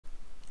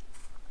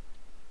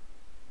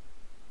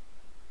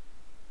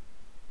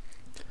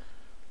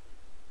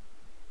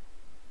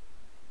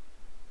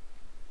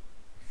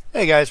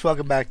Hey guys,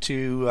 welcome back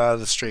to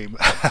the stream.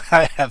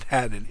 I have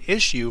had an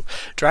issue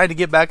trying to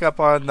get back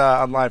up on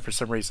online for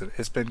some reason.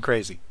 It's been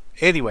crazy.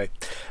 Anyway,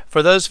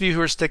 for those of you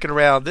who are sticking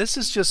around, this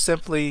is just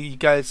simply you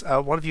guys.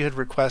 One of you had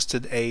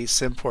requested a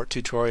Simport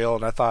tutorial,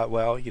 and I thought,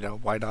 well,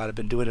 why not? I've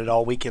been doing it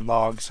all weekend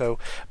long, so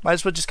might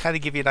as well just kind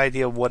of give you an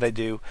idea of what I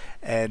do,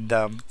 and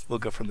we'll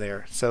go from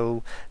there.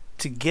 So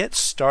to get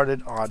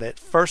started on it,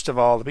 first of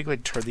all, let me go ahead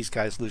and turn these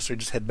guys loose or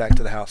just head back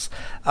to the house.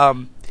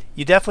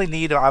 You definitely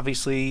need,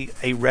 obviously,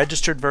 a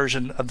registered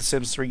version of the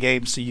Sims 3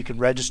 game so you can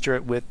register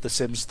it with the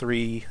Sims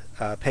 3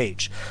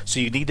 page.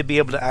 So you need to be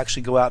able to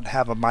actually go out and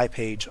have a My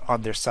Page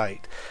on their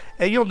site.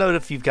 And you'll note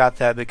if you've got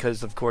that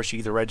because, of course, you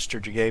either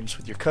registered your games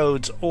with your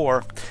codes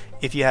or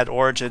if you had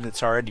Origin,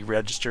 it's already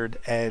registered.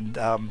 And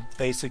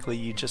basically,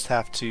 you just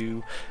have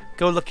to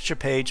go look at your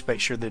page,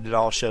 make sure that it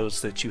all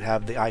shows that you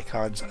have the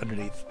icons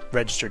underneath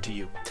registered to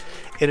you.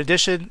 In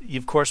addition, you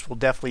of course will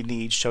definitely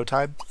need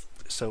Showtime.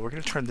 So we're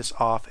going to turn this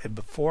off, and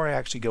before I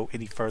actually go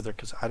any further,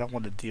 because I don't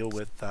want to deal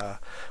with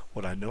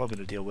what I know I'm going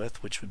to deal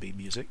with, which would be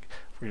music,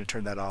 we're going to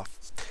turn that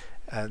off,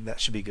 and that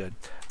should be good.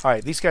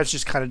 Alright, these guys are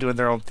just kind of doing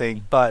their own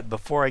thing, but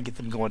before I get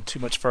them going too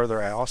much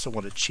further, I also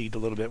want to cheat a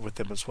little bit with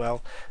them as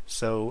well.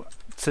 So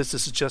since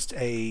this is just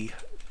a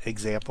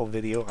example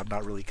video, I'm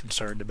not really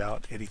concerned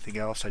about anything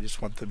else. I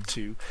just want them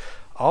to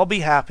all be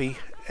happy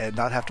and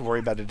not have to worry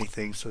about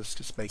anything. So let's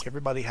just make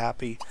everybody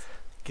happy,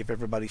 give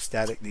everybody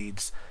static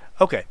needs.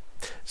 Okay,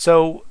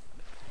 so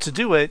to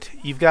do it,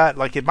 you've got,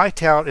 like in my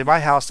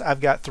house, I've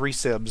got 3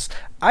 Sims.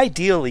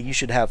 Ideally, you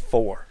should have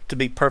 4, to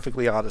be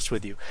perfectly honest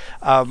with you.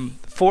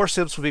 4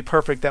 Sims would be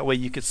perfect. That way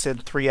you could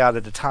send 3 out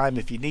at a time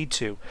if you need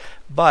to.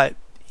 But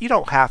you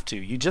don't have to.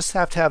 You just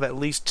have to have at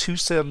least 2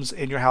 Sims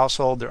in your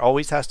household. There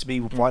always has to be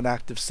 1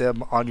 active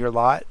Sim on your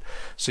lot,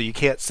 so you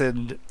can't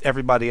send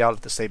everybody out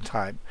at the same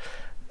time.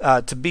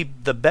 To be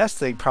the best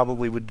thing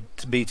probably would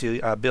be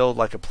to build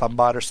like a plumb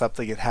bot or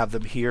something and have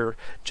them here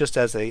just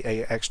as a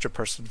extra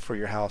person for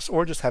your house,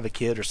 or just have a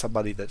kid or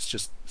somebody that's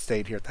just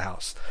staying here at the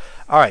house.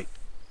 All right.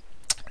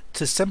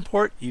 To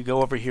Simport, you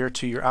go over here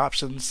to your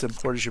options.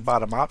 Simport is your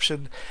bottom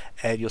option,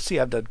 and you'll see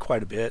I've done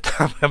quite a bit.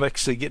 I'm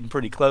actually getting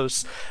pretty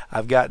close.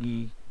 I've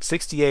gotten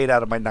 68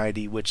 out of my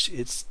 90, which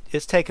it's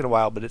taken a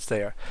while, but it's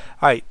there.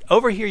 All right,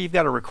 over here you've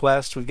got a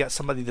request. We've got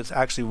somebody that's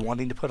actually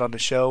wanting to put on a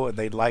show, and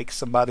they'd like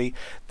somebody.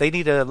 They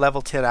need a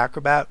level 10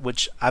 acrobat,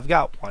 which I've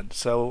got one.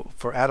 So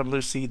for Adam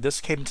Lucy,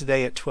 this came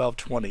today at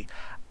 1220.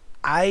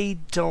 I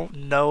don't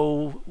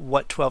know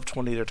what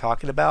 1220 they're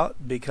talking about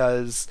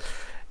because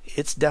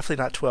it's definitely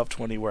not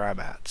 1220 where I'm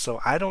at.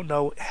 So I don't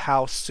know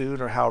how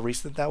soon or how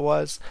recent that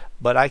was,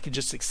 but I can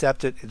just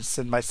accept it and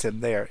send my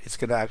sim there. It's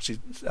going to actually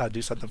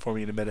do something for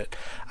me in a minute.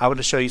 I want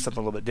to show you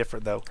something a little bit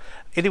different though.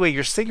 Anyway,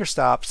 your singer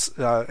stops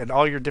and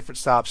all your different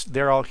stops,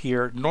 they're all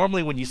here.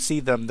 Normally when you see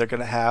them, they're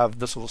going to have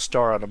this little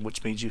star on them,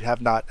 which means you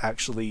have not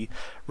actually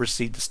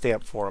received a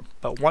stamp for them.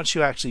 But once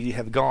you actually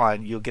have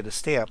gone, you'll get a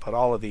stamp on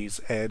all of these.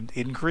 And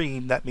in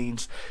green, that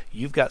means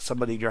you've got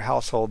somebody in your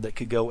household that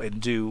could go and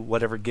do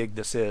whatever gig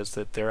this is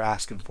that they're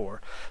asking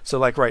for. So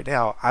like right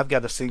now, I've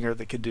got a singer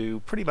that can do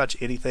pretty much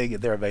anything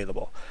and they're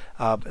available.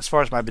 As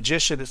far as my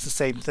magician, it's the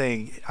same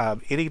thing.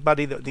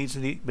 Anybody that needs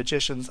any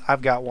magicians,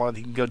 I've got one.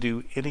 He can go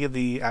do any of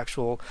the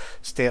actual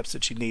stamps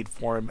that you need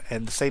for him,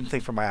 and the same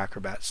thing for my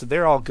acrobat. So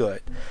they're all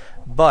good.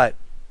 But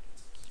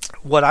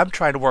what I'm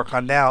trying to work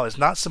on now is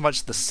not so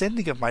much the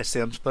sending of my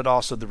Sims, but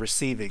also the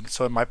receiving.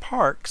 So in my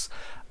parks,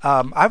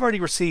 I've already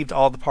received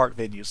all the park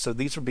venues. So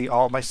these would be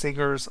all my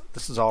singers.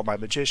 This is all my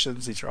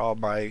magicians. These are all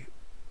my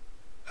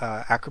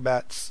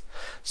acrobats.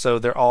 So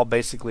they're all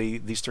basically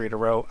these 3 in a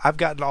row. I've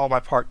gotten all my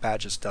park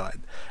badges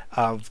done.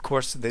 Of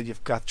course, then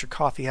you've got your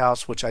coffee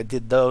house, which I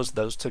did those.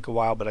 Those took a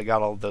while, but I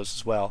got all of those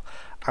as well.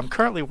 I'm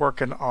currently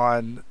working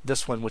on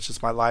this one, which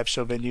is my live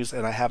show venues,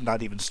 and I have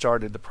not even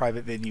started the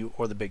private venue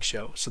or the big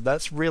show. So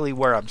that's really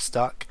where I'm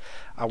stuck.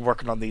 I'm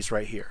working on these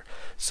right here.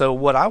 So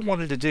what I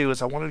wanted to do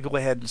is I wanted to go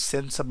ahead and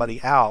send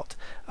somebody out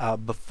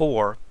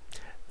before.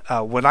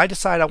 When I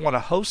decide I want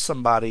to host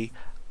somebody,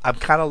 I'm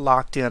kind of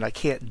locked in. I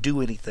can't do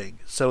anything.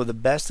 So the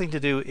best thing to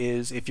do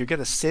is if you're going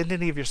to send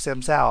any of your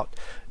Sims out,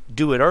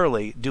 do it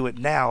early, do it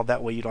now,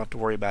 that way you don't have to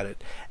worry about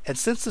it. And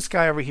since this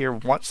guy over here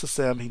wants the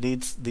sim, he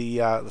needs the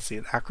let's see,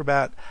 an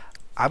acrobat.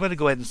 I'm going to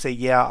go ahead and say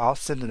yeah, I'll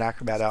send an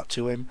acrobat out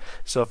to him.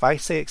 So if I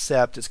say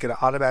accept, it's going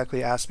to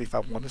automatically ask me if I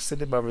want to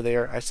send him over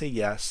there. I say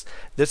yes.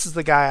 This is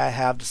the guy I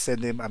have to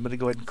send him. I'm going to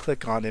go ahead and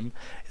click on him.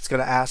 It's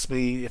going to ask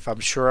me if I'm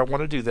sure I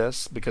want to do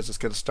this because it's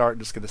going to start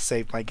and it's going to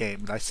save my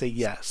game, and I say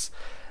yes.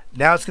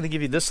 Now it's going to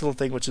give you this little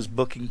thing, which is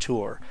booking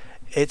tour.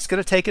 It's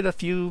going to take it a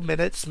few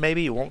minutes,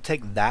 maybe. It won't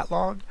take that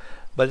long,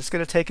 but it's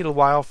going to take it a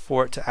while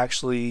for it to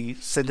actually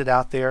send it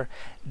out there.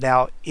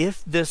 Now,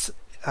 if this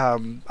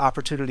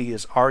opportunity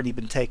has already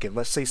been taken,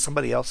 let's say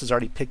somebody else has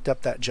already picked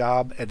up that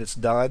job and it's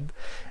done,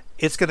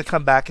 it's going to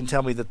come back and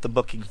tell me that the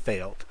booking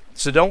failed.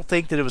 So don't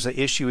think that it was an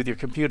issue with your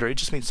computer. It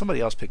just means somebody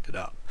else picked it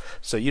up.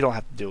 So you don't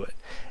have to do it.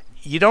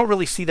 You don't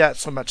really see that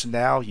so much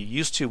now. You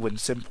used to when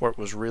Simport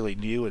was really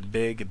new and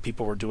big and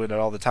people were doing it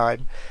all the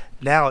time.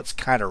 Now it's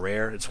kind of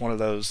rare. It's one of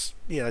those,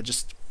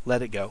 just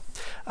let it go.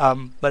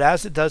 But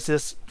as it does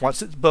this,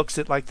 once it books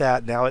it like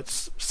that, now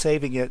it's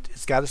saving it.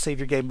 It's got to save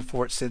your game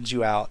before it sends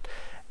you out.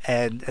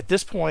 And at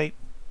this point,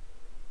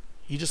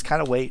 you just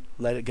kind of wait,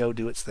 let it go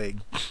do its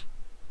thing.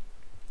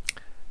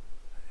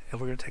 And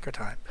we're going to take our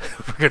time.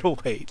 We're going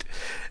to wait.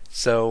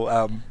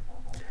 So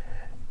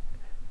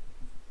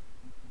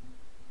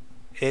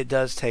it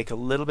does take a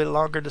little bit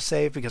longer to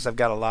save because I've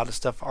got a lot of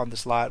stuff on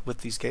this lot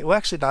with these games. Well,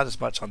 actually not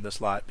as much on this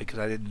lot because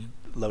I didn't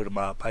load them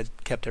up. I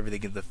kept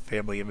everything in the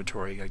family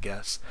inventory, I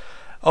guess.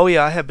 Oh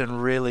yeah, I have been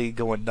really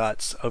going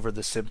nuts over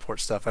the Simport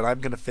stuff, and I'm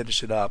going to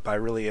finish it up. I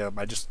really am.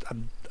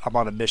 I'm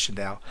on a mission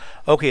now.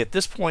 Okay, at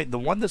this point, the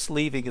one that's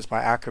leaving is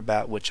my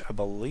Acrobat, which I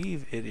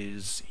believe it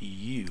is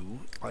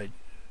you,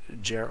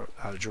 Gerard,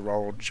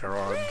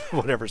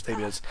 whatever his name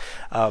is.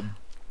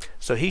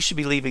 So he should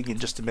be leaving in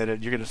just a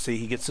minute. You're going to see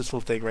he gets this little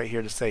thing right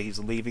here to say he's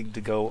leaving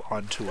to go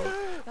on tour,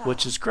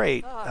 which is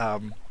great.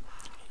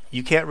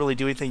 You can't really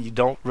do anything. You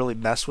don't really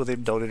mess with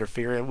him. Don't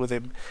interfere with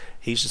him.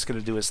 He's just going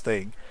to do his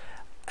thing.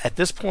 At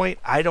this point,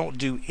 I don't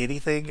do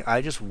anything.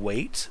 I just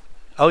wait.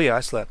 Oh yeah,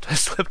 I slept. I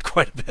slept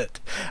quite a bit.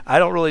 I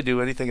don't really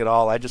do anything at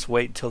all. I just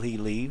wait until he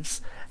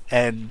leaves.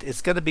 And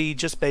it's going to be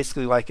just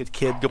basically like a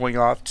kid going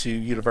off to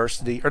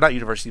university, or not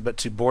university, but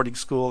to boarding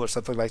school or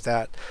something like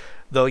that.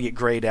 They'll get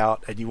grayed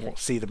out and you won't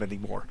see them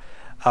anymore.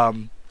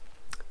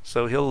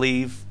 So he'll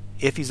leave.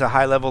 If he's a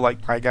high level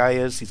like my guy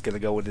is, he's going to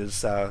go in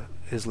his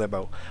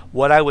limo.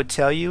 What I would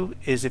tell you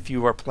is if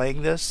you are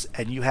playing this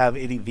and you have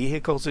any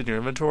vehicles in your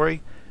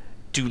inventory,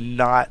 do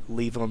not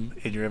leave them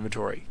in your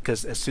inventory,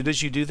 because as soon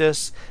as you do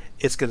this,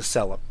 it's going to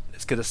sell them.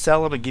 It's going to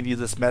sell them and give you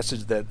this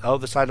message that, oh,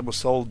 this item was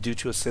sold due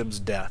to a Sim's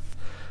death.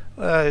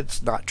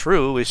 It's not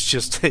true. It's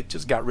just it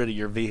just got rid of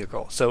your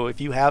vehicle. So if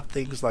you have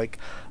things like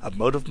a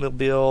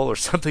motormobile or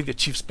something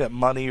that you've spent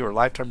money or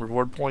lifetime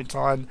reward points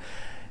on,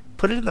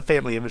 put it in the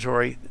family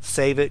inventory,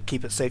 save it,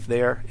 keep it safe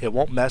there. It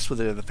won't mess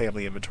with it in the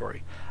family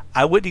inventory.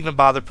 I wouldn't even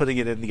bother putting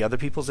it in the other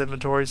people's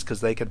inventories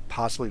because they could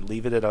possibly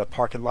leave it at a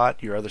parking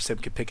lot. Your other Sim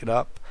could pick it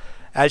up.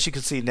 As you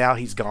can see now,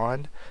 he's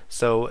gone.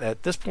 So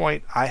at this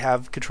point, I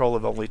have control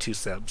of only 2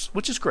 Sims,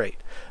 which is great.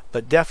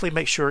 But definitely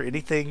make sure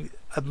anything,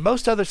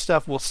 most other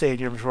stuff will stay in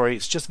your inventory.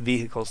 It's just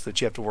vehicles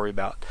that you have to worry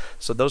about.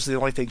 So those are the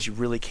only things you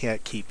really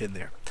can't keep in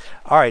there.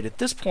 All right, at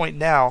this point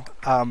now,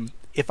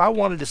 if I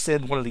wanted to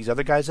send one of these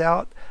other guys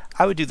out,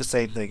 I would do the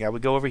same thing. I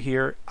would go over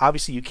here.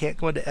 Obviously, you can't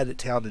go into Edit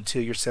Town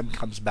until your Sim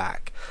comes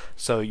back.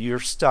 So you're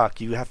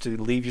stuck. You have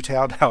to leave your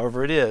town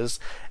however it is.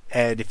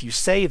 And if you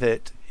save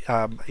it,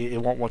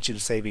 it won't want you to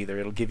save either.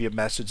 It'll give you a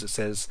message that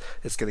says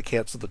it's going to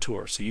cancel the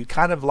tour. So you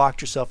kind of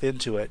locked yourself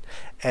into it.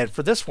 And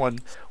for this one,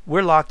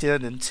 we're locked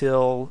in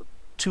until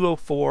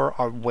 2:04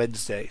 on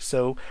Wednesday.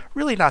 So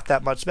really not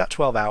that much, about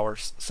 12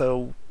 hours.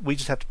 So we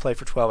just have to play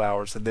for 12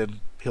 hours and then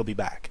he'll be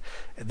back.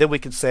 And then we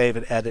can save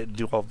and edit and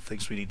do all the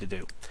things we need to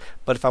do.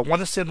 But if I want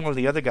to send one of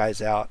the other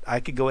guys out, I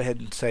could go ahead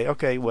and say,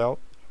 okay, well,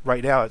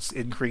 right now it's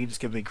in green. It's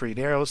giving me green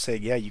arrows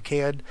saying, yeah, you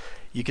can.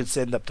 You can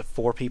send up to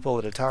 4 people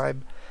at a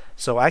time.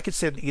 So I could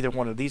send either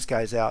one of these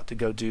guys out to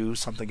go do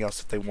something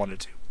else if they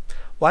wanted to.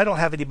 Well, I don't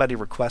have anybody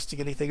requesting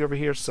anything over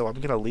here, so I'm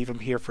going to leave them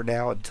here for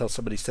now until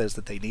somebody says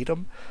that they need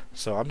them.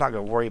 So I'm not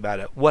going to worry about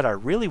it. What I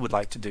really would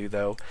like to do,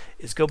 though,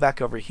 is go back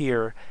over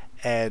here,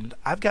 and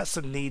I've got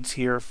some needs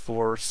here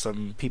for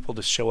some people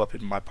to show up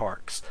in my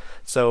parks.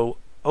 So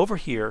over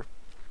here,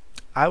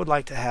 I would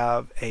like to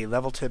have a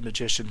level 10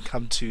 magician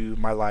come to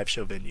my live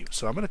show venue.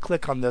 So I'm going to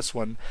click on this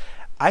one.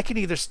 I can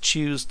either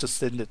choose to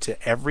send it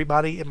to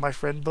everybody in my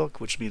friend book,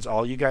 which means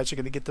all you guys are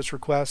going to get this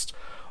request,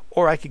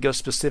 or I could go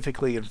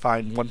specifically and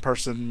find one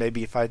person.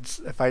 Maybe if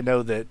I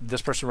know that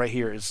this person right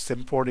here is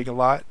Simporting a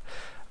lot,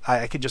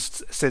 I could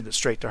just send it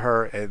straight to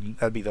her, and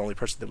that'd be the only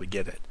person that would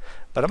get it.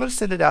 But I'm going to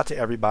send it out to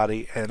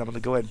everybody, and I'm going to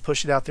go ahead and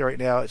push it out there right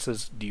now. It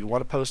says, do you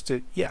want to post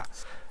it? Yeah.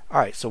 All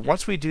right, so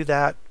once we do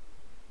that,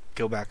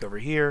 go back over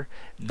here.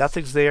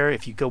 Nothing's there.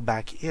 If you go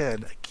back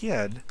in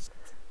again,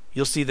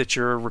 you'll see that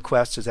your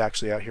request is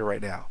actually out here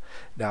right now.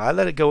 Now I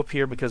let it go up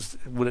here because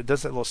when it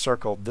does that little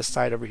circle, this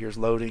side over here is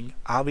loading.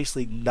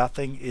 Obviously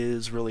nothing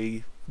is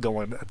really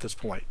going at this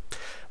point.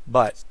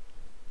 But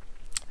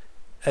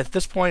at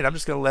this point, I'm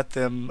just going to let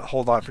them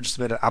hold on for just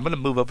a minute. I'm going to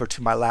move over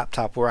to my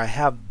laptop where I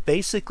have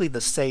basically the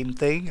same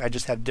thing. I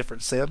just have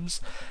different Sims,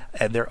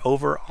 and they're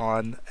over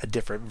on a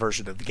different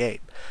version of the game.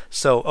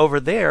 So over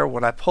there,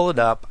 when I pull it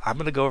up, I'm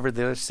going to go over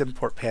the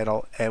Simport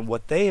panel, and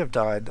what they have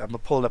done, I'm going to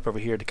pull it up over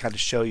here to kind of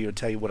show you and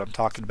tell you what I'm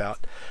talking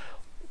about.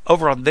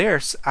 Over on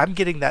theirs, I'm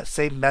getting that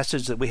same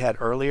message that we had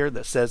earlier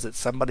that says that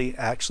somebody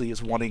actually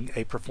is wanting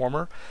a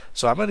performer.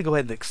 So I'm going to go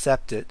ahead and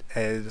accept it,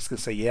 and it's going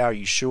to say, yeah, are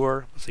you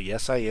sure? I'll say,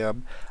 yes, I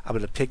am. I'm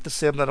going to pick the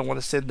Sim that I want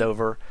to send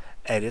over,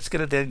 and it's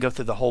going to then go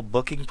through the whole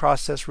booking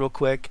process real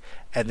quick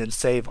and then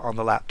save on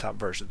the laptop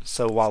version.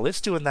 So while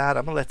it's doing that,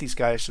 I'm going to let these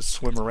guys just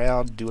swim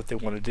around, do what they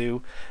want to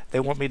do. They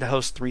want me to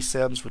host 3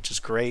 Sims, which is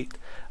great.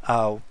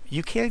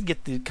 You can get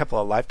a couple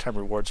of lifetime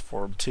rewards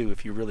for them too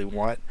if you really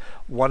want.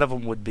 One of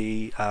them would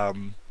be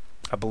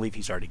I believe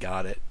he's already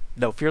got it.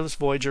 No, Fearless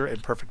Voyager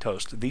and Perfect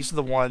Host. These are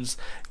the ones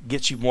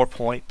get you more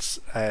points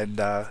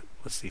and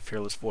let's see,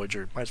 Fearless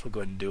Voyager. Might as well go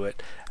ahead and do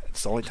it.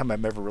 It's the only time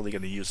I'm ever really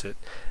going to use it.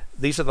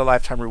 These are the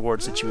lifetime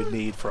rewards that you would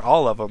need for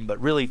all of them, but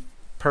really,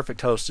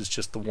 Perfect Host is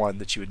just the one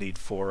that you would need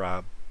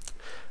for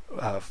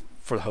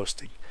the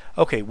hosting.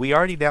 Okay, we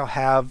already now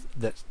have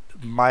that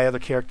my other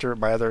character,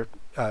 my other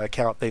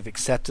account, they've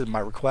accepted my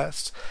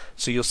requests.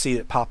 So you'll see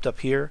it popped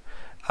up here.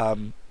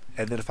 And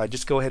then if I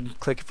just go ahead and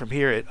click it from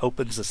here, it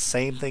opens the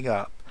same thing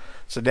up.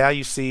 So now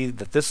you see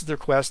that this is the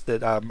request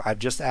that I've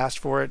just asked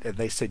for it, and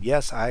they said,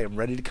 yes, I am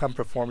ready to come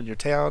perform in your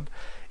town.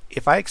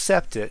 If I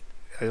accept it,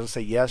 it'll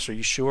say, yes, are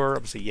you sure? I'm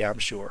going to say, yeah, I'm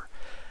sure.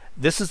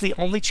 This is the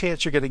only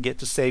chance you're going to get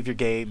to save your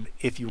game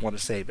if you want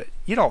to save it.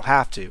 You don't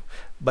have to,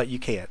 but you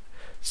can.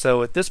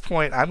 So at this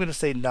point, I'm going to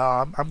say,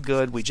 no, I'm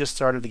good. We just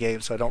started the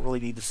game, so I don't really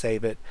need to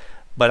save it.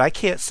 But I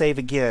can't save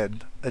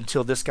again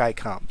until this guy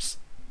comes.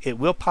 It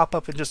will pop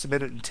up in just a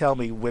minute and tell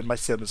me when my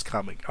sim is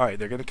coming. All right,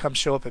 they're going to come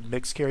show up at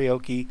Mixed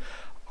Karaoke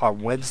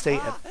on Wednesday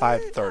at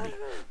 5:30.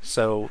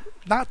 So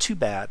not too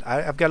bad.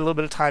 I've got a little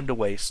bit of time to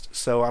waste.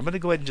 So I'm going to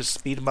go ahead and just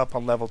speed them up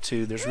on level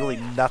 2. There's really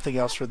nothing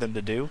else for them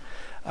to do.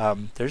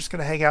 They're just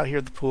going to hang out here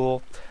at the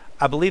pool.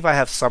 I believe I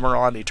have summer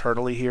on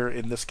eternally here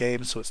in this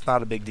game, so it's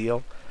not a big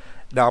deal.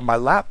 Now on my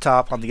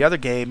laptop, on the other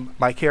game,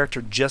 my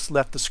character just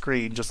left the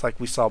screen just like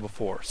we saw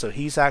before. So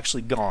he's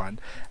actually gone,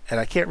 and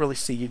I can't really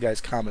see you guys'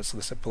 comments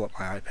unless I pull up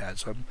my iPad.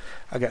 So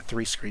I got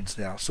 3 screens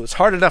now. So it's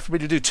hard enough for me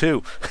to do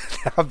 2.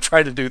 Now I'm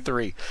trying to do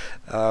 3.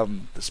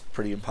 It's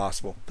pretty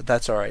impossible, but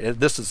that's all right.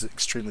 This is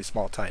extremely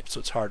small type,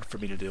 so it's hard for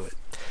me to do it.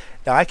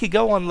 Now I could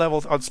go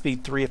on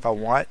speed 3 if I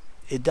want.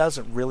 It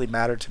doesn't really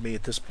matter to me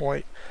at this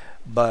point.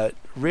 But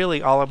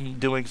really all I'm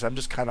doing is I'm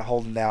just kind of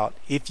holding out.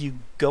 If you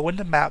go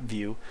into map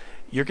view,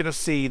 you're going to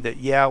see that,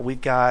 yeah,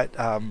 we've got,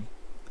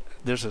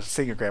 there's a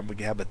singogram we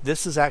can have, but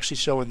this is actually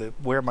showing that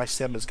where my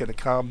sim is going to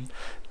come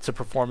to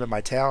perform in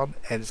my town,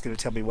 and it's going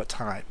to tell me what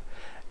time.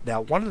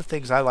 Now, one of the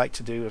things I like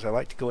to do is I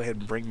like to go ahead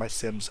and bring my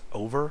sims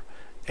over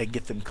and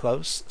get them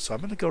close. So I'm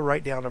going to go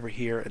right down over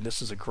here, and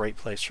this is a great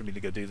place for me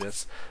to go do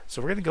this.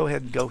 So we're going to go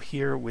ahead and go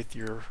here with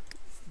your,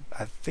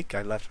 I think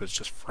I left it as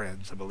just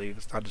friends, I believe.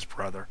 It's not his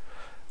brother.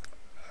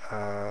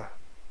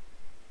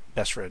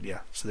 Best friend,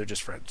 yeah. So they're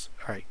just friends.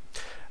 All right.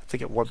 I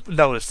think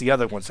no, it's the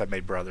other ones I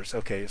made brothers.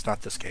 Okay, it's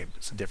not this game.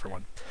 It's a different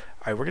one.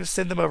 All right, we're going to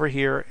send them over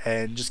here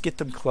and just get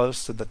them close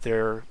so that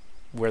they're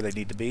where they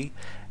need to be.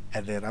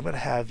 And then I'm going to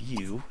have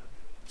you,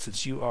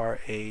 since you are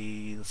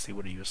let's see,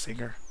 what are you, a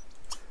singer?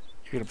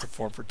 You're going to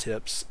perform for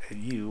tips,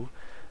 and you,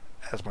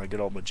 as my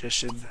good old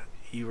magician,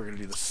 you are going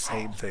to do the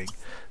same thing.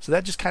 So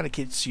that just kind of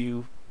gets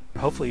you.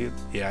 Hopefully,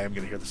 yeah, I am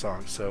going to hear the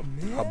song, so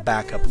I'll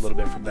back up a little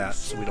bit from that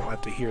so we don't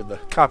have to hear the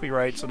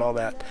copyrights and all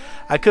that.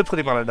 I could put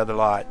him on another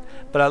lot,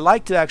 but I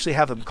like to actually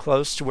have him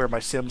close to where my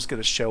sim's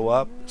going to show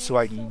up so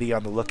I can be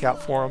on the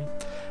lookout for him.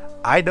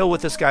 I know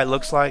what this guy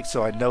looks like,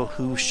 so I know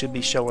who should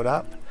be showing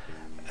up,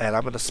 and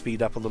I'm going to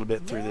speed up a little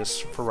bit through this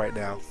for right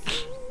now.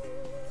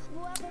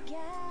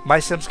 My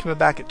sim's coming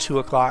back at 2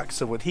 o'clock,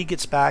 so when he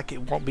gets back,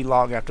 it won't be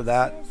long after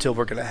that until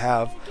we're going to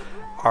have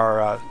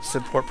our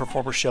Simport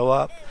performer show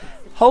up.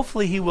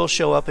 Hopefully he will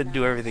show up and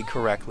do everything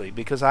correctly,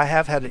 because I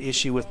have had an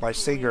issue with my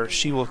singer.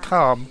 She will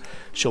come,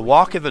 she'll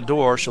walk in the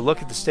door, she'll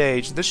look at the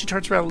stage, and then she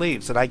turns around and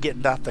leaves, and I get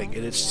nothing.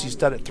 And she's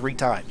done it 3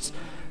 times.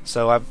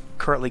 So I've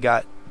currently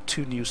got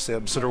 2 new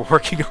sims that are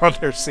working on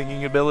their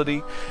singing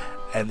ability,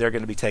 and they're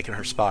going to be taking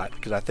her spot,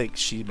 because I think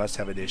she must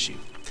have an issue.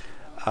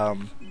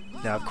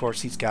 Now, of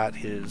course, he's got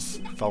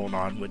his phone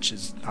on, which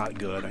is not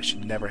good. I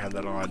should never have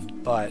that on,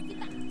 but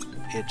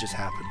it just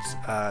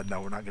happens. No,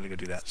 we're not going to go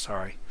do that.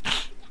 Sorry.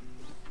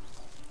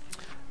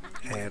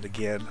 And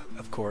again,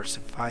 of course,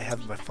 if I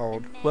have my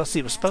phone, well, see,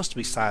 it was supposed to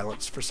be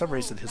silenced. For some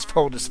reason, his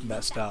phone is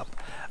messed up.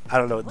 I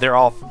don't know.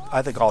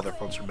 I think all their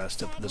phones are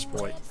messed up at this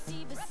point.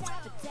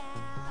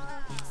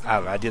 I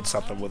don't know. I did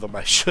something with them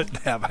I shouldn't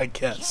have, I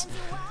guess.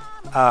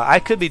 I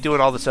could be doing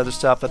all this other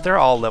stuff, but they're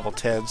all level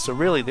 10, so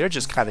really they're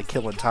just kind of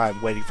killing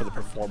time waiting for the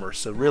performer.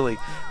 So really,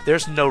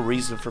 there's no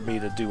reason for me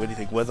to do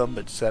anything with them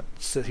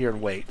except sit here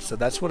and wait. So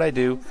that's what I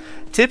do.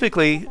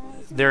 Typically,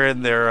 they're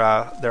in their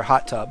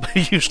hot tub,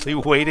 usually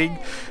waiting.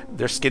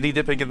 They're skinny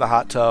dipping in the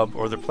hot tub,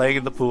 or they're playing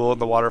in the pool in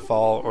the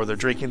waterfall, or they're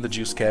drinking the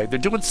juice keg. They're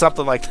doing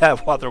something like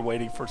that while they're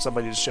waiting for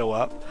somebody to show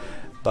up,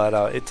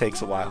 but it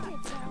takes a while.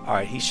 All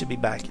right, he should be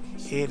back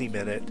any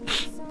minute.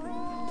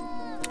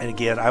 And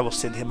again, I will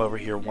send him over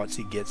here once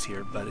he gets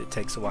here, but it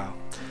takes a while.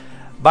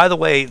 By the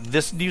way,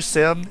 this new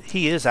sim,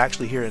 he is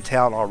actually here in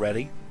town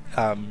already.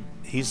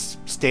 He's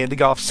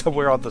standing off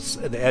somewhere on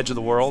the edge of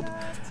the world.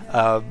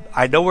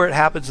 I know where it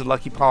happens in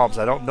Lucky Palms.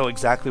 I don't know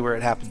exactly where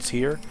it happens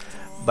here,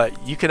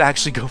 but you can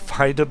actually go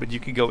find them and you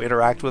can go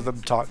interact with them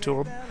and talk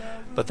to them.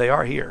 But they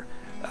are here.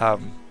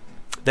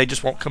 They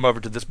just won't come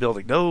over to this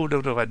building. No,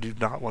 I do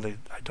not want to.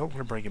 I don't want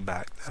to bring him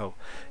back. No.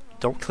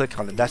 Don't click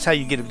on him. That's how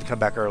you get him to come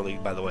back early,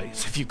 by the way.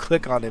 So if you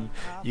click on him,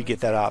 you get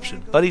that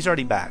option. But he's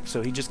already back,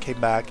 so he just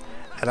came back,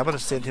 and I'm going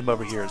to send him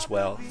over here as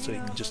well, so he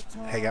can just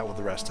hang out with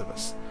the rest of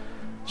us.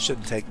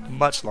 Shouldn't take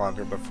much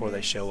longer before they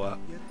show up.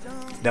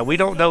 Now, we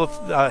don't know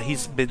if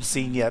he's been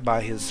seen yet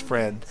by his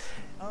friend.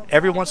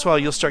 every once in a while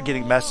you'll start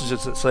getting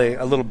messages that say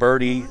a little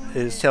birdie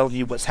is telling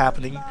you what's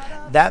happening.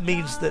 That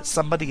means that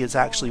somebody is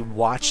actually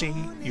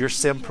watching your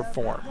sim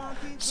perform.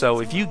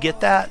 So if you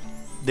get that,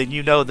 then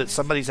you know that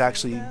somebody's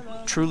actually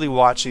truly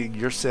watching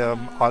your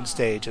sim on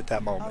stage at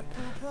that moment.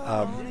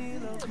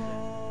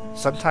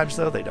 Sometimes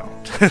though they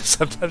don't.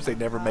 Sometimes they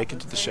never make it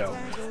to the show,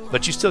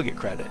 but you still get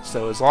credit.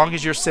 So as long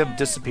as your sim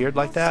disappeared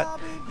like that,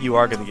 you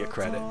are going to get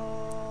credit.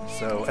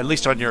 So at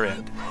least on your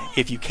end.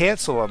 If you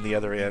cancel on the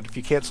other end, if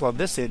you cancel on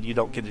this end, you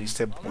don't get any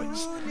sim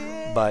points.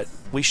 But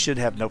we should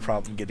have no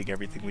problem getting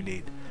everything we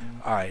need.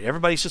 Alright,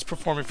 everybody's just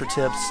performing for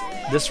tips.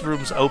 This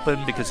room's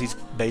open because he's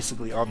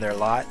basically on their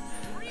lot.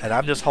 And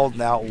I'm just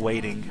holding out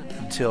waiting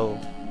until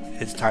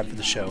it's time for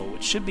the show,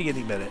 which should be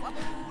any minute.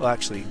 Well,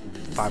 actually,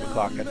 5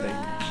 o'clock, I think.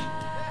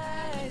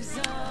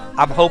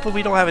 I'm hoping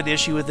we don't have an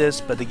issue with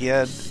this, but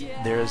again,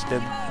 there has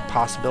been a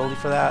possibility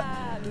for that.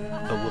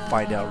 But we'll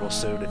find out real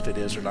soon if it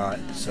is or not.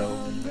 So,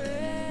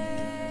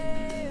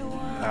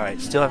 alright,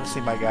 still haven't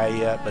seen my guy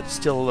yet, but it's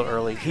still a little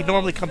early. He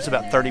normally comes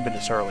about 30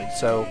 minutes early,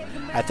 so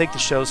I think the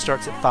show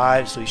starts at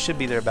 5, so he should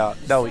be there about,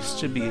 no, he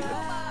should be,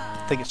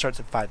 I think it starts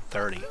at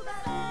 5:30.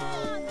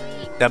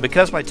 Now,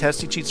 because my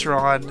testing cheats are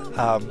on,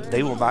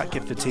 they will not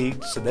get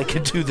fatigued, so they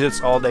can do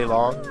this all day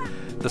long.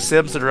 The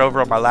Sims that are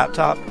over on my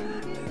laptop,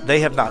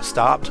 they have not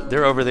stopped.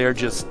 They're over there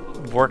just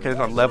working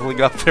on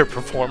leveling up their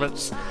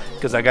performance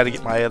because I got to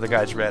get my other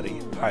guys ready.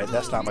 Alright,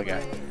 that's not my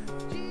guy.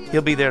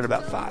 He'll be there in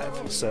about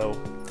 5, so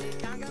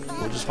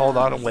we'll just hold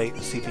on and wait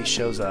and see if he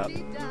shows up.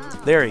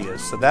 There he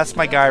is. So that's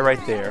my guy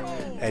right there.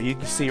 And you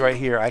can see right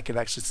here, I can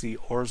actually see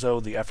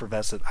Orzo the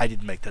Effervescent. I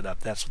didn't make that up.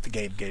 That's what the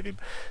game gave him.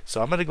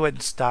 So I'm going to go ahead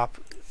and stop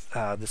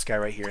this guy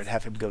right here and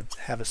have him go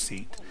have a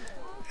seat.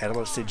 And I'm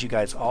going to send you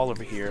guys all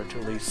over here to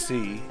at least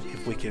see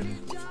if we can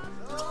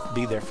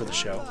be there for the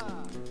show.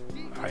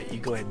 Alright, you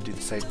go ahead and do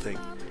the same thing.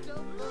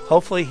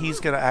 Hopefully he's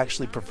going to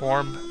actually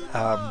perform.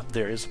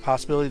 There is a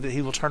possibility that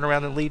he will turn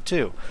around and lead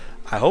too.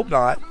 I hope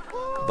not,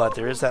 but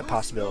there is that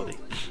possibility.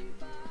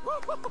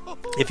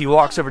 If he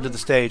walks over to the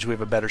stage, we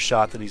have a better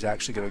shot that he's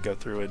actually going to go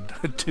through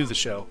and do the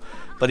show.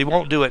 But he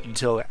won't do it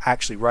until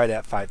actually right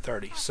at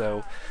 5:30.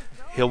 So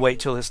he'll wait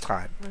till his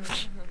time.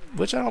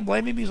 Which I don't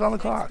blame him. He's on the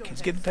clock.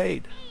 He's getting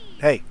paid.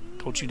 Hey,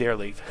 don't you dare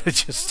leave.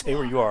 Just stay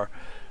where you are.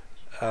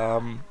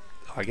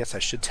 I guess I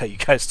should tell you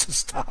guys to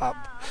stop.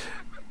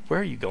 Where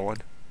are you going?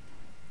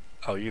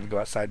 Oh, you're going to go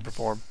outside and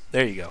perform?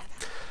 There you go.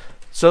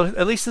 So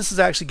at least this is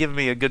actually giving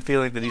me a good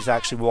feeling that he's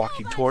actually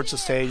walking towards the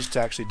stage to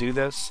actually do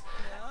this.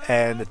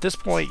 And at this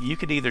point, you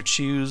could either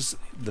choose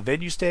the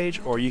venue stage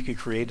or you could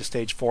create a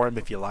stage for him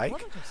if you like.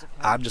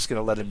 I'm just going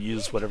to let him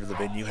use whatever the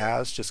venue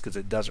has just because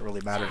it doesn't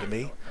really matter to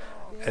me.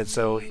 And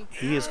so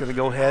he is going to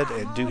go ahead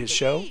and do his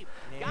show.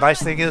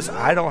 Nice thing is,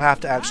 I don't have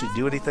to actually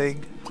do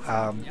anything.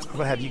 I'm going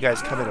to have you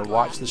guys come in and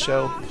watch the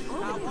show.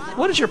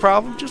 What is your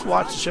problem? Just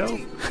watch the show.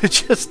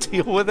 Just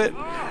deal with it.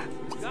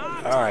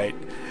 Alright.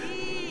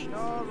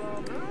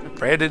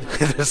 Brandon,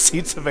 the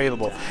seats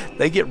available.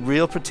 They get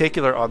real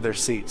particular on their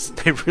seats.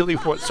 They really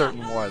want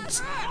certain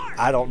ones.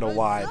 I don't know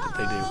why, but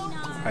they do.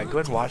 Alright, go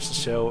ahead and watch the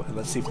show, and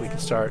let's see if we can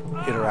start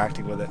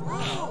interacting with it.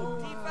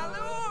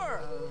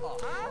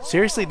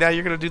 Seriously, now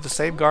you're going to do the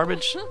same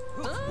garbage?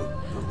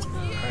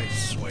 I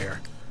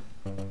swear.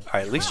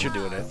 Alright, at least you're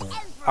doing it.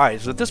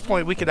 Alright, so at this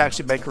point we can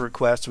actually make a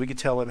request. We can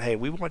tell him, hey,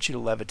 we want you to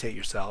levitate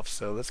yourself.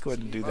 So let's go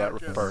ahead and do that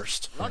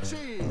first.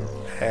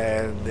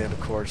 And then, of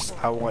course,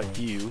 I want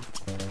you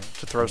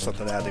to throw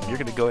something at him. You're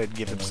going to go ahead and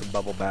give him some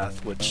bubble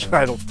bath, which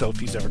I don't know if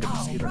he's ever going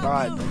to see it or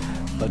not,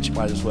 but you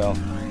might as well.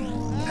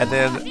 And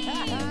then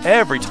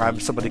every time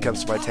somebody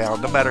comes to my town,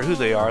 no matter who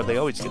they are, they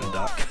always get a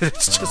duck.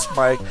 It's just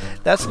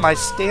that's my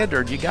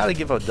standard. You got to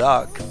give a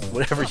duck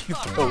whenever you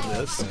throw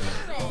this.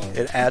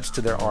 It adds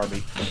to their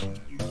army.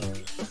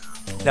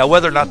 Now,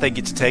 whether or not they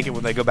get to take it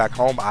when they go back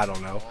home, I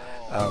don't know.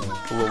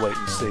 We'll wait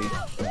and see.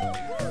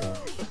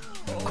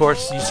 Of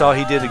course, you saw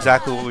he did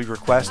exactly what we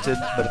requested,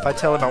 but if I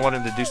tell him I want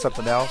him to do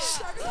something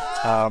else,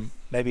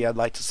 maybe I'd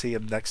like to see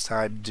him next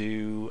time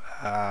do...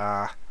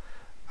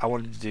 I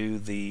want him to do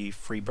the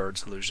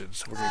Freebirds illusion,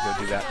 so we're going to go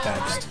do that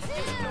next.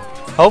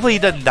 Hopefully he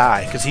doesn't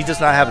die, because he does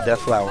not have a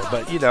death flower,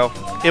 but, you know,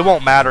 it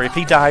won't matter. If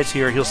he dies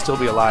here, he'll still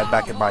be alive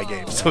back in my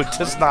game, so it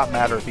does not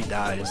matter if he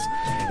dies.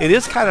 It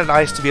is kind of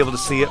nice to be able to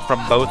see it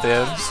from both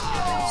ends.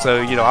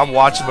 So, you know, I'm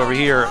watching him over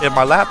here. In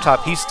my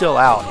laptop, he's still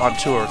out on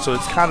tour, so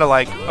it's kind of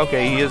like,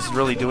 okay, he is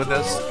really doing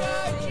this,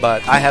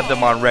 but I have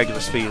them on regular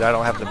speed. I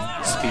don't have them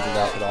speeded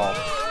up at all.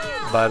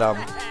 But,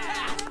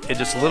 in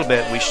just a little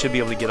bit, we should be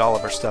able to get all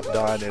of our stuff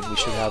done, and we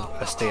should have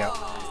a stamp.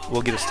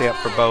 We'll get a stamp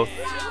for both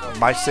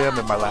my sim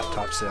and my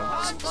laptop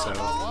sims. So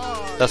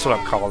that's what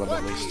I'm calling them,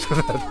 at least.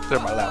 They're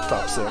my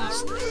laptop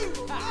sims.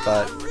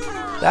 But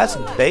that's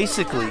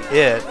basically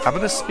it. I'm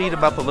going to speed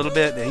him up a little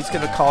bit, and he's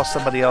going to call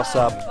somebody else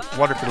up.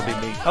 Wonder if it'll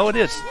be me. Oh, it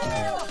is.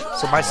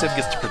 So my sim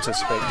gets to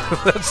participate.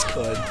 That's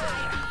good.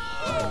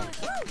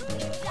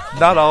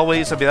 Not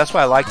always. I mean, that's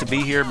why I like to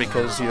be here,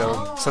 because, you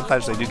know,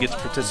 sometimes they do get to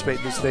participate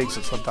in these things,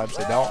 and sometimes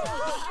they don't.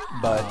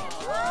 But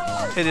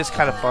it is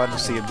kind of fun to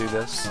see him do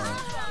this.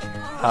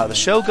 The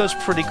show goes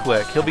pretty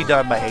quick. He'll be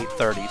done by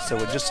 8:30, so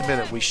in just a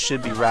minute we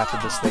should be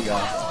wrapping this thing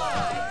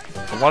up.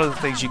 And one of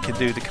the things you can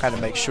do to kind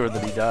of make sure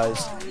that he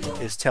does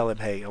is tell him,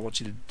 hey, I want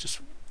you to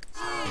just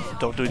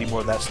don't do any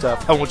more of that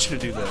stuff. I want you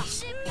to do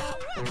this.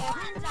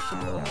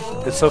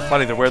 It's so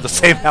funny to wear the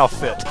same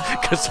outfit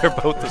because they're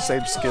both the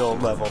same skill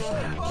level,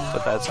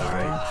 but that's all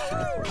right.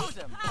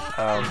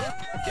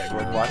 Yeah, go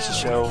ahead and watch the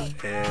show.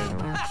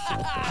 And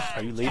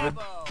are you leaving?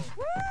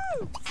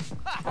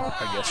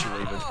 I guess you're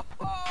leaving.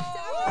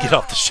 Get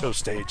off the show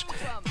stage.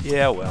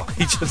 Yeah, well,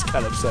 he just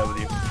got upset with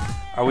you.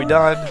 Are we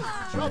done?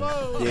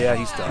 Yeah,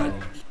 he's done.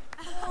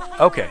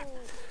 Okay.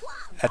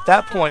 At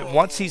that point,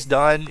 once he's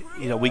done,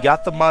 we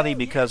got the money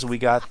because we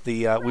got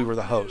we were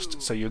the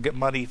host. So you'll get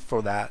money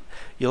for that.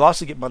 You'll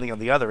also get money on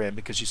the other end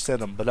because you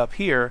sent them. But up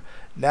here,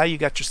 now you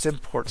got your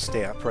Simport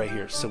stamp right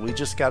here. So we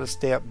just got a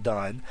stamp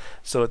done.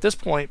 So at this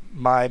point,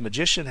 my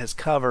magician has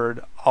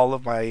covered all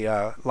of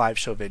my live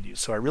show venues.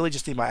 So I really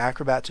just need my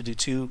acrobat to do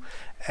 2,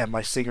 and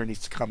my singer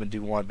needs to come and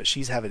do 1. But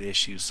she's having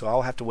issues, so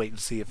I'll have to wait and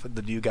see if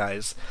the new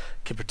guys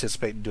can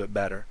participate and do it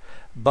better.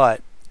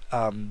 But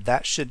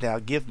that should now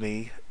give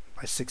me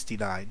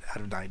 69 out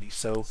of 90,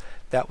 so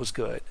that was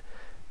good.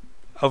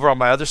 Over on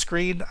my other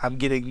screen, I'm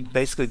getting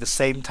basically the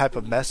same type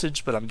of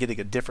message, but I'm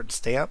getting a different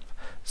stamp.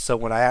 So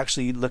when I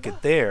actually look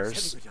at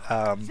theirs,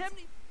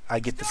 I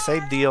get the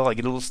same deal. I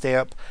get a little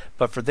stamp,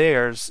 but for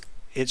theirs,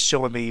 it's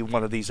showing me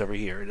one of these over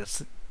here.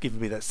 It's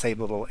giving me that same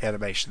little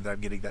animation that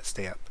I'm getting that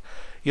stamp.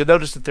 You'll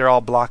notice that they're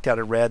all blocked out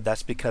in red.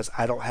 That's because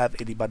I don't have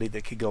anybody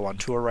that can go on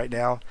tour right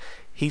now.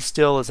 He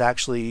still is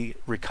actually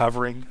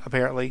recovering,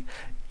 apparently.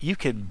 You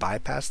can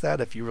bypass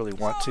that if you really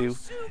want to.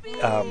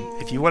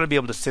 If you want to be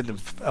able to send him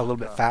a little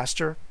bit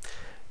faster,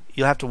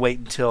 you'll have to wait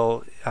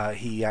until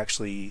he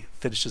actually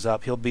finishes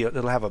up.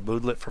 It'll have a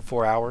moodlet for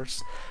 4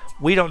 hours.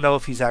 We don't know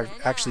if he's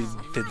actually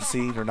been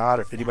seen or not,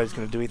 or if anybody's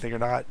going to do anything or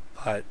not.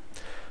 But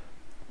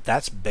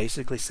that's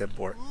basically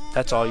Simport.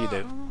 That's all you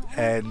do.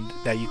 And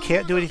now you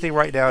can't do anything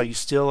right now. You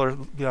still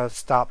are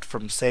stopped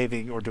from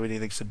saving or doing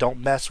anything, so don't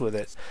mess with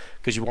it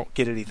because you won't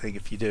get anything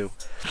if you do.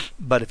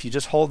 But if you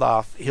just hold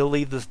off, he'll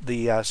leave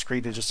the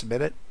screen in just a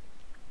minute,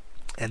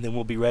 and then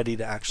we'll be ready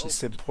to actually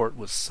Simport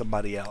with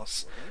somebody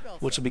else,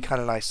 which will be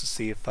kind of nice to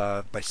see if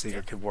my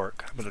singer can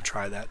work. I'm going to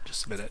try that in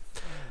just a minute.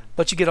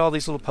 But you get all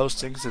these little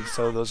postings, and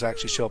so those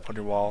actually show up on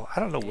your wall.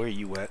 I don't know where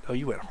you went. Oh,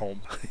 you went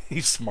home.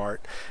 He's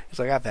smart. He's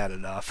like, I've had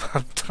enough.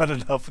 I've done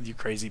enough with you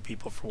crazy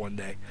people for one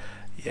day.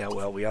 Yeah,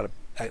 well, we ought to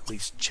at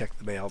least check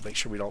the mail, make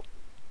sure we don't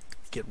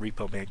get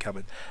Repo Man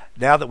coming.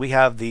 Now that we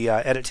have the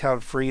Edit Town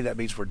free, that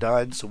means we're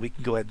done, so we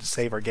can go ahead and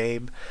save our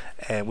game,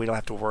 and we don't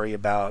have to worry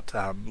about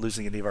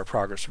losing any of our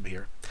progress from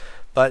here.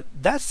 But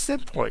that's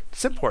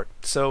Simport.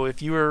 So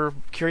if you were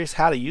curious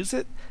how to use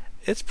it,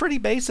 it's pretty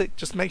basic.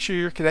 Just make sure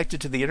you're connected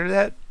to the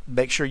internet.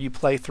 Make sure you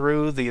play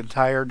through the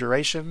entire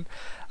duration.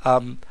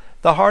 The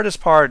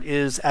hardest part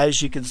is,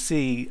 as you can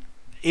see,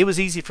 it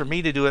was easy for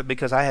me to do it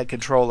because I had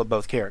control of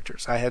both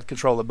characters. I had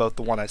control of both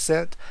the one I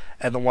sent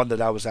and the one that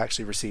I was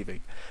actually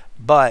receiving.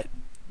 But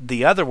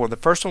the other one, the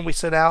first one we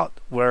sent out,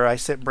 where I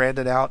sent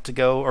Brandon out to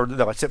go, or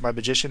no, I sent my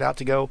magician out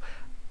to go,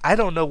 I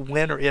don't know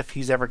when or if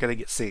he's ever going to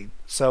get seen.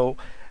 So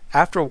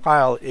after a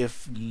while,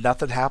 if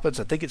nothing happens,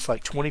 I think it's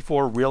like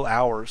 24 real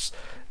hours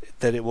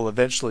that it will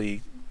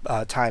eventually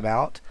time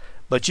out.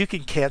 But you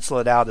can cancel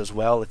it out as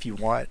well if you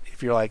want.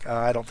 If you're like,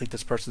 I don't think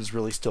this person's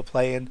really still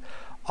playing,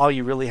 all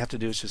you really have to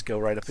do is just go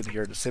right up in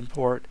here to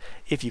Simport.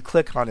 If you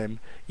click on him,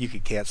 you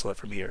can cancel it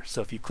from here.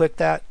 So if you click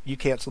that, you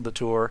cancel the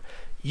tour.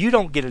 You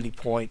don't get any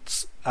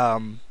points,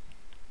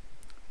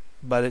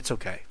 but it's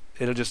okay.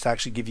 It'll just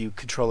actually give you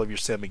control of your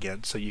sim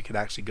again, so you can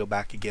actually go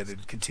back again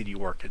and continue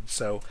working.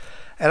 So,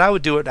 and I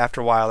would do it after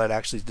a while. I'd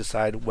actually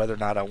decide whether or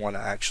not I want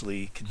to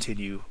actually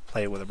continue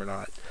playing with them or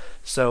not.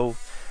 So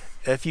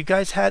if you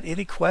guys had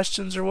any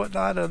questions or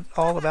whatnot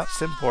all about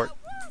Simport,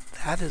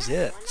 that is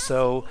it.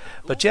 So,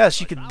 but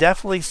yes, you can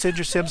definitely send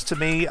your sims to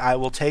me. I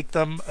will take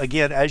them.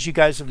 Again, as you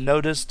guys have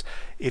noticed,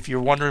 if you're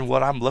wondering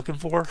what I'm looking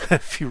for,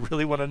 if you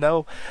really want to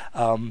know,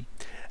 I'm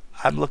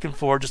looking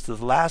for just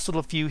the last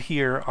little few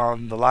here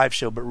on the live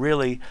show, but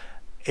really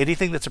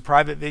anything that's a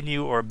private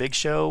venue or a big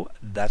show,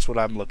 that's what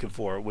I'm looking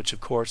for, which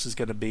of course is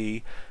going to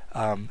be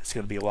it's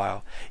going to be a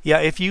while. Yeah,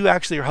 if you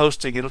actually are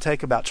hosting, it'll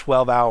take about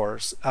 12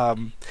 hours.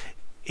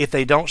 If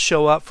they don't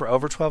show up for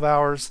over 12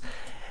 hours,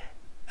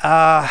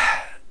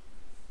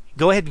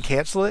 go ahead and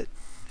cancel it.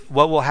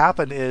 What will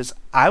happen is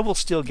I will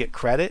still get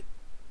credit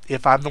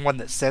if I'm the one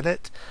that sent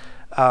it.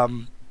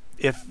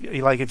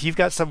 If you've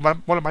got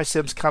one of my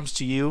sims comes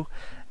to you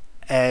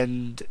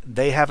and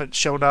they haven't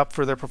shown up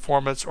for their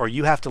performance, or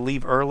you have to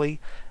leave early,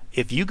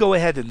 if you go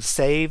ahead and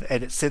save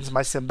and it sends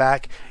my sim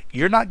back,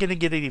 you're not going to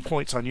get any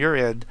points on your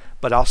end,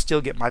 but I'll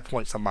still get my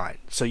points on mine.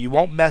 So you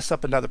won't mess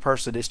up another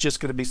person. It's just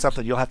going to be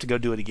something you'll have to go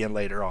do it again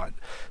later on.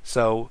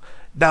 So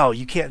no,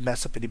 you can't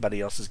mess up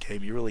anybody else's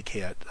game. You really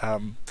can't.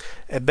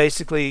 And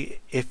basically,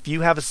 if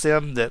you have a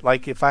sim that,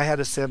 like if I had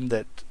a sim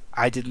that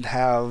I didn't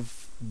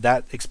have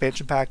that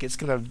expansion pack, it's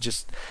gonna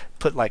just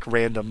put like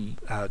random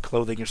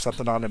clothing or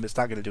something on them. It's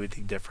not gonna do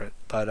anything different.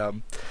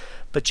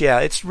 But yeah,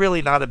 it's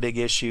really not a big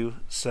issue.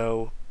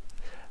 So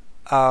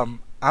I'm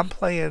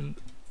playing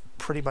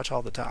pretty much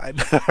all the time.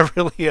 I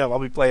really am. I'll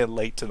be playing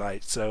late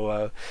tonight,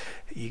 so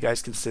you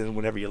guys can send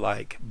whenever you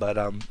like. But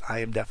I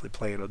am definitely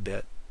playing a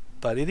bit.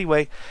 But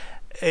anyway,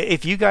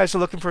 if you guys are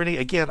looking for any,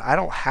 again, I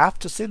don't have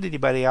to send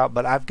anybody out,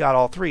 but I've got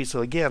all three.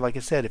 So again, like I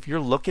said, if you're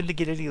looking to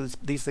get any of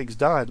these things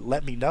done,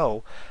 let me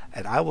know,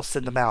 and I will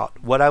send them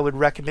out. What I would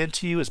recommend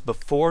to you is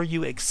before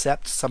you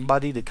accept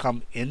somebody to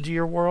come into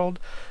your world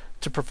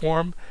to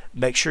perform,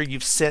 make sure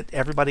you've sent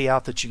everybody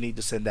out that you need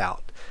to send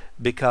out,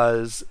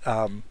 because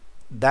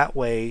that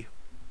way,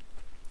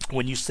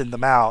 when you send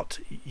them out,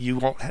 you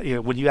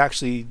won't. When you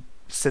actually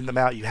send them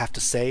out, you have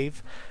to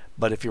save.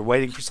 But if you're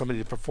waiting for somebody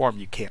to perform,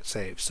 you can't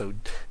save. So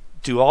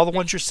do all the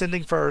ones you're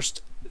sending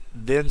first,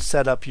 then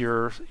set up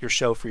your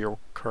show for your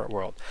current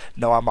world.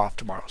 No, I'm off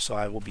tomorrow, so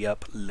I will be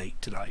up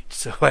late tonight,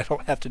 so I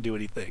don't have to do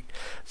anything.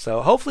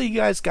 So hopefully you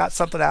guys got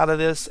something out of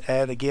this.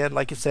 And again,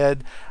 like I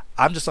said,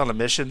 I'm just on a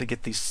mission to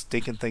get these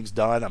stinking things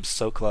done. I'm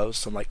so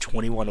close. I'm like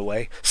 21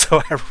 away,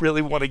 so I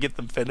really want to get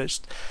them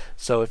finished.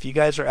 So if you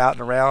guys are out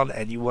and around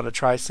and you want to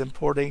try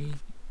simporting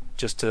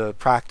just to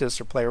practice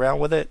or play around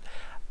with it,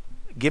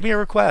 give me a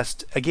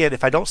request. Again,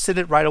 if I don't send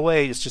it right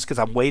away, it's just because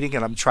I'm waiting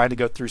and I'm trying to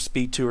go through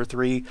speed 2 or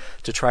 3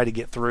 to try to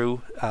get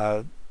through.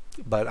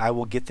 But I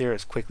will get there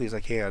as quickly as I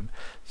can.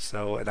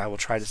 So, and I will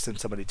try to send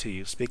somebody to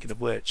you. Speaking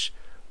of which,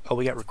 oh,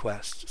 we got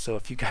requests. So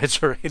if you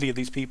guys are any of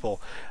these people,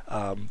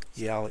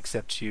 yeah, I'll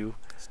accept you.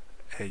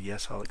 And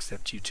yes, I'll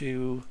accept you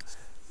too.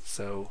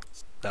 So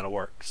that'll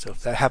work. So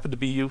if that happened to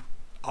be you,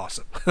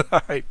 awesome.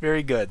 All right,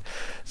 very good.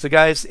 So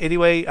guys,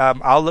 anyway,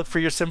 I'll look for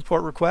your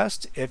Simport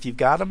request if you've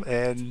got them,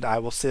 and I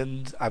will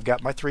send. I've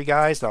got my 3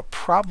 guys, and I'll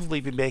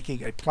probably be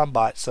making a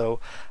Plumbot,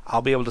 so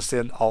I'll be able to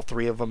send all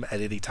 3 of them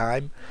at any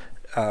time.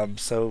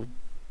 So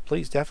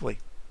please, definitely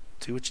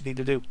do what you need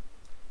to do.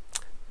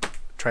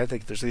 Try to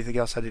think if there's anything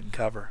else I didn't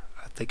cover.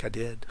 I think I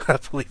did. I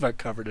believe I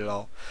covered it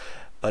all.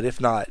 But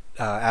if not,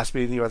 ask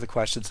me any other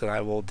questions, and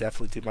I will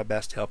definitely do my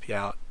best to help you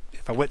out.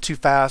 If I went too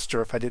fast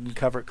or if I didn't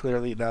cover it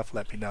clearly enough,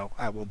 let me know.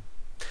 I will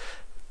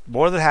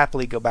more than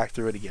happily go back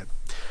through it again.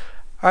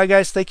 Alright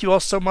guys, thank you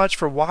all so much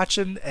for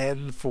watching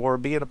and for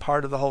being a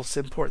part of the whole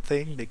Simport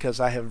thing,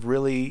 because I have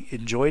really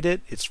enjoyed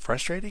it. It's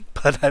frustrating,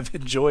 but I've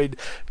enjoyed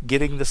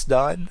getting this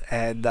done,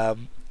 and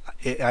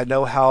I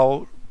know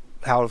how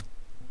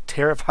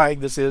terrifying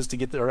this is to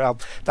get there.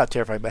 Not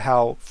terrifying, but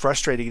how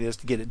frustrating it is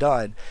to get it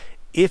done.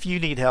 If you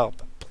need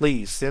help,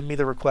 please send me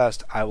the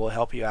request. I will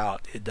help you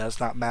out. It does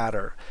not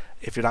matter.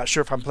 If you're not sure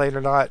if I'm playing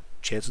or not,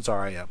 chances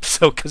are I am.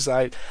 So, because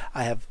I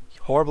have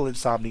horrible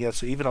insomnia,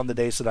 so even on the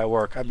days that I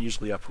work, I'm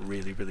usually up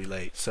really, really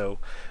late. So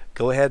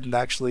go ahead and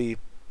actually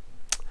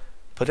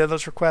put in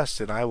those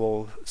requests, and I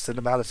will send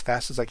them out as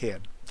fast as I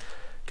can.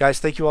 Guys,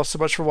 thank you all so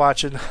much for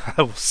watching.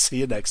 I will see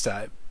you next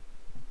time.